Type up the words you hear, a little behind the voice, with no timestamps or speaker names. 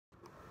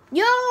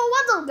Yo,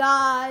 what's up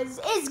guys?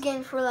 It's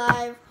Games for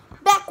Live,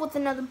 back with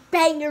another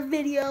banger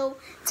video.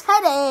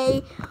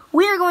 Today,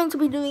 we are going to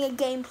be doing a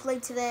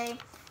gameplay today,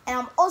 and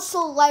I'm also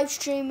live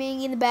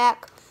streaming in the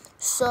back.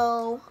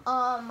 So,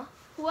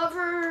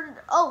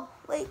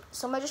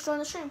 somebody just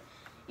joined the stream.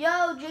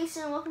 Yo,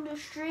 Jason, welcome to the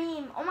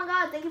stream. Oh my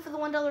god, thank you for the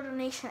 $1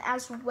 donation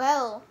as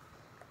well.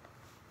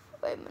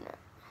 Wait a minute.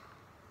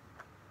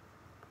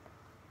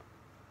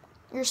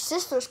 Your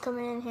sister's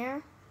coming in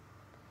here.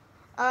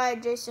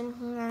 Alright, Jason.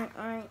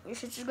 Alright. Your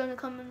sister's gonna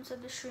come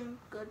inside the stream.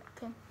 Good.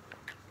 Okay.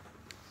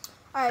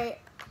 Alright.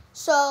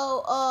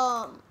 So,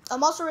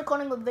 I'm also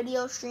recording a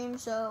video stream,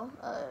 so,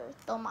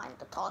 don't mind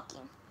the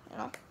talking, you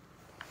know?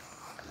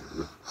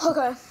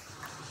 Okay.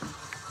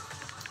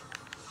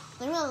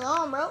 Leave me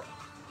alone, bro.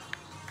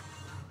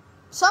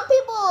 Some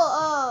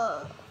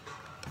people,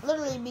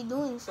 literally be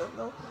doing so,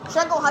 bro. Should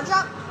I go hot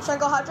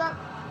drop?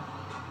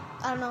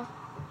 I don't know.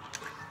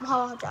 I'm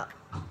hot drop.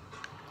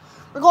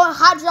 We're going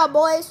hot drop,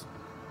 boys.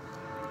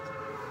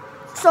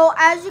 So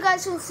as you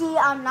guys can see,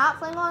 I'm not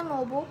playing on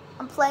mobile.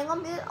 I'm playing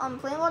on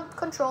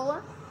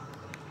controller.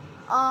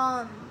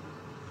 I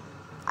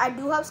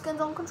do have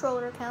skins on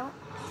controller account.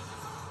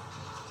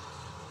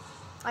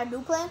 I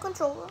do play on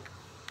controller.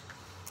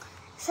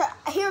 So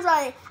here's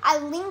what I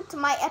linked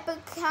my Epic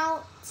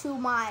account to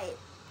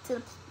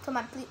the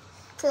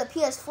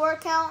PS4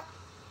 account.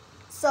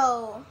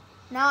 So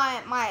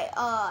now my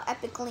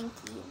Epic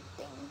Linky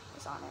thing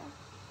is on there.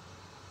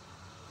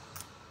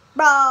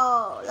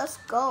 Bro, let's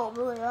go.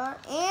 Blue AR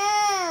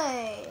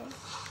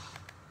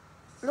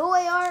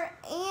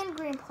and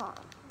green pump.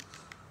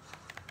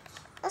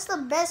 That's the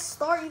best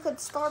start you could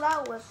start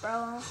out with,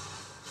 bro.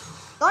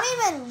 Don't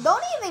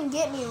even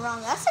get me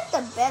wrong. That's like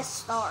the best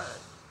start.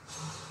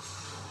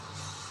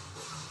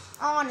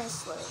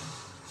 Honestly.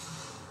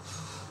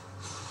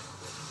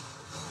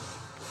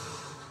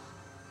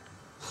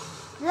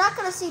 You're not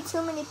gonna see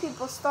too many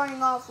people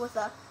starting off with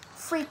a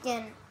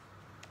freaking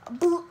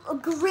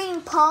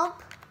green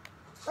pump.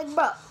 Like,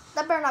 bro,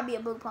 that better not be a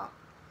blue pump.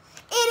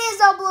 It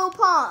is a blue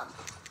pump.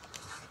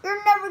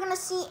 You're never going to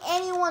see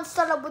anyone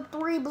start up with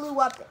 3 blue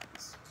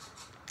weapons.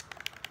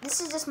 This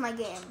is just my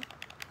game.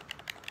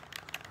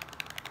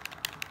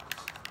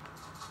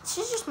 This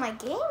is just my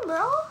game,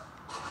 bro.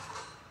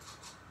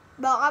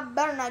 Bro, I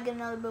better not get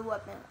another blue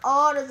weapon.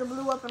 Oh, there's a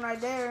blue weapon right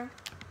there.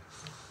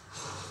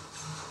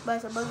 But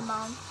it's a boogie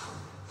bomb.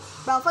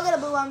 Bro, if I get a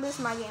blue weapon, this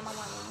is my game. I'm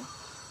winning.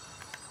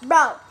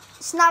 Bro,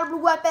 it's not a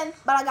blue weapon,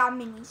 but I got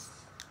minis.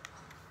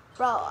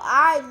 Bro,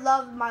 I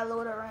love my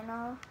loader right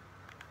now.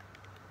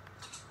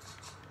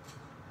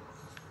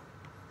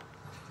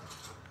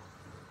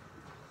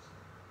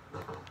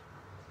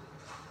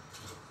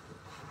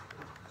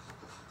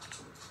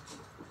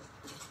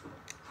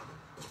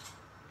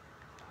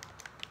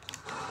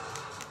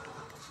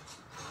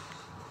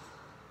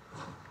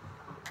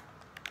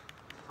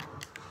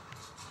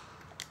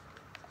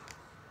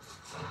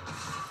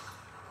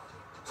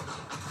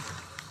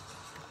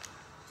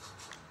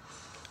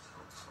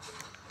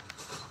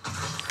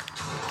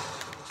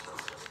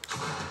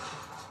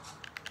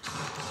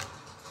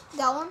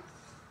 Got one?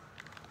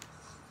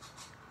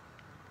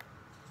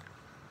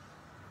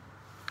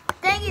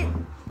 Dang it!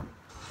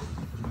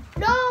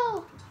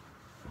 No!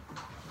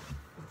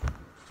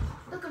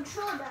 The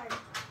controller died.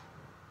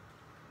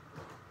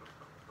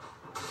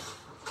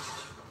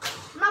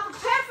 I'm not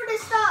prepared for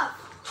this stuff!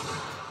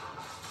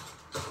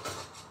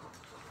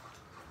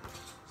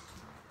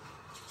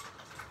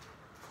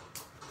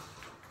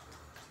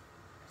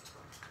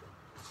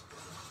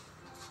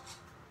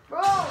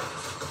 Bro!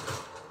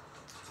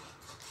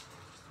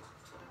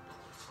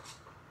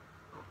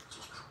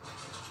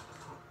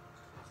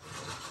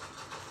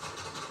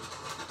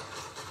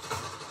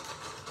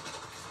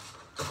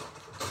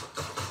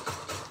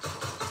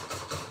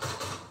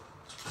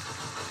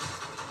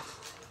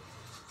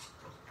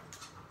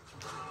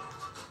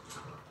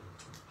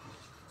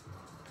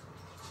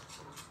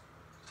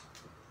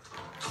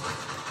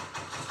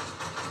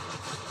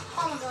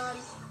 Oh my god,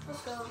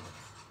 let's go.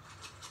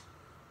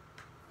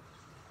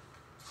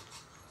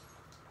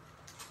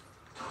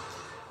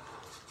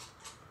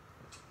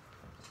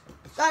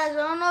 Guys, I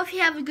don't know if you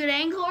have a good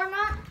angle or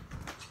not,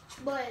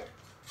 but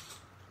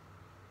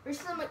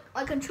recently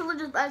my controller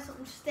just died, so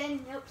I'm just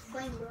standing up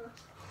playing, bro.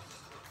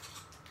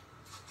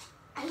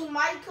 And he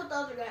might have killed the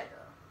other guy,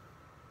 though.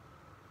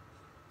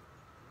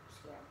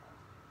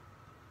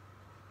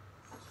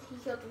 I'm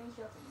scared, bro. He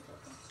killed him.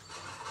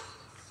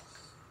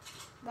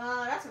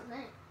 Wow, that's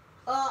insane.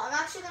 I'm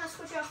actually gonna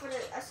switch out for the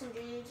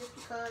SMG just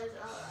because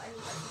I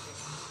need SMG.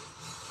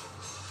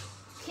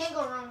 Can't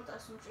go wrong with the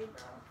SMG,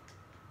 bro.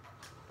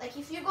 Like,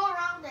 if you go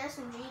wrong with the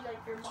SMG, like,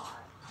 you're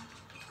bot.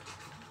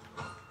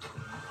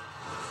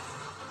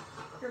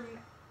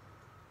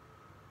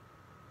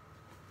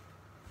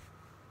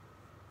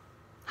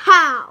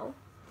 How?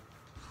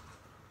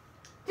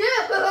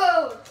 Dude!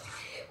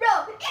 Bro,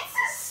 it's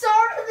the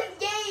start of the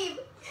game!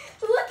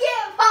 Look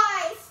at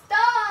my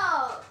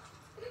stuff!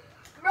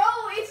 Bro,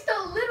 it's the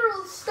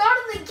literal start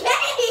of the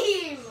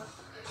game!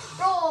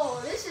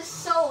 Bro, this is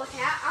so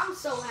I'm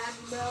so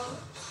happy, bro.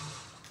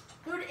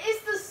 Dude,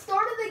 it's the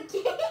start of the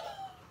game.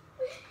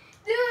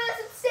 Dude,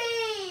 that's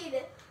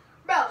insane.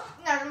 Bro,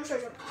 no, let me show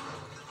you something.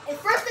 At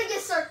first I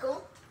get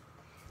circle.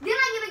 Then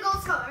I get a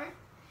gold star.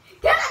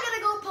 Then I get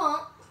a gold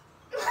pump.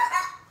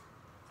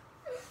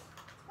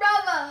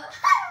 Bravo.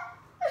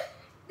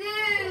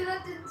 Dude,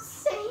 that's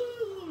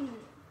insane.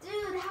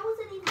 Dude, how is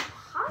it even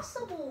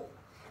possible?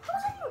 How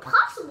is it even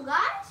possible,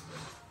 guys?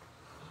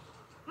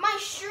 My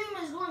stream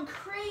is going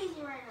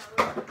crazy right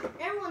now. Bro.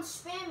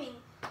 Everyone's spamming.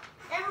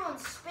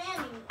 Everyone's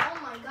spamming. Oh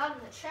my god,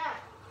 in the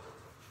chat.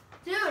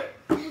 Dude,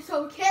 it's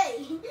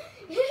okay.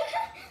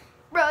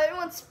 Bro,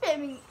 everyone's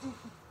spamming.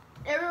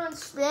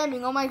 Everyone's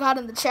spamming. Oh my god,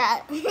 in the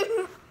chat.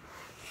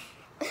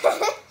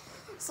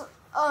 So,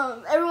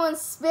 everyone's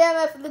spam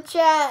after the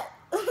chat.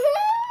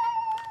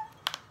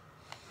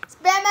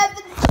 Spam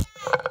after the chat.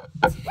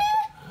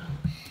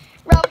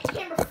 Bro, the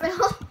camera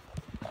fell.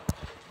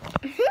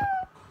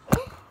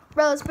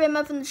 Bro, spam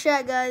up in the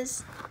chat,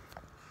 guys.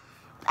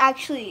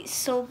 Actually,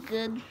 so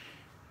good.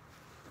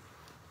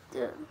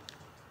 Dude.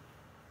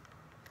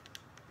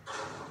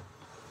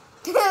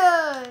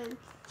 Dude.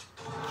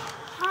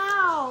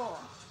 How?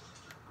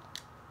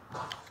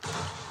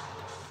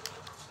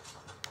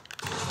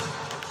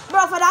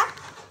 Bro, if I die?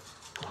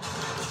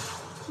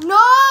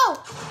 No!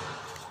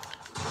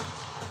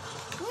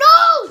 No!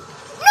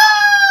 No!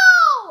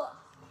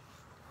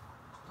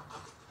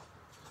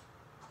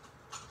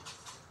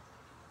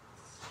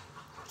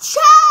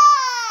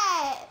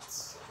 Chat!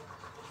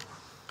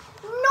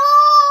 No!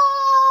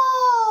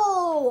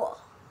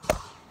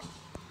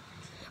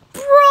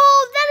 Bro,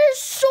 that is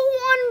so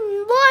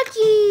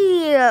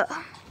unlucky.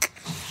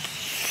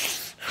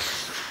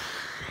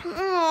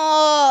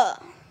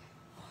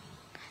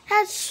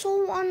 That's so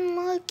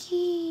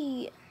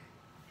unlucky.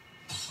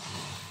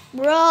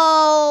 Bro,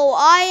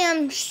 I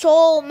am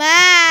so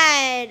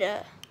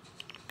mad.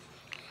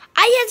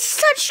 I had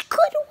such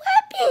good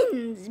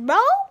weapons,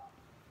 bro.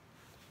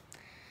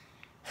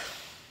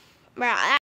 Bro,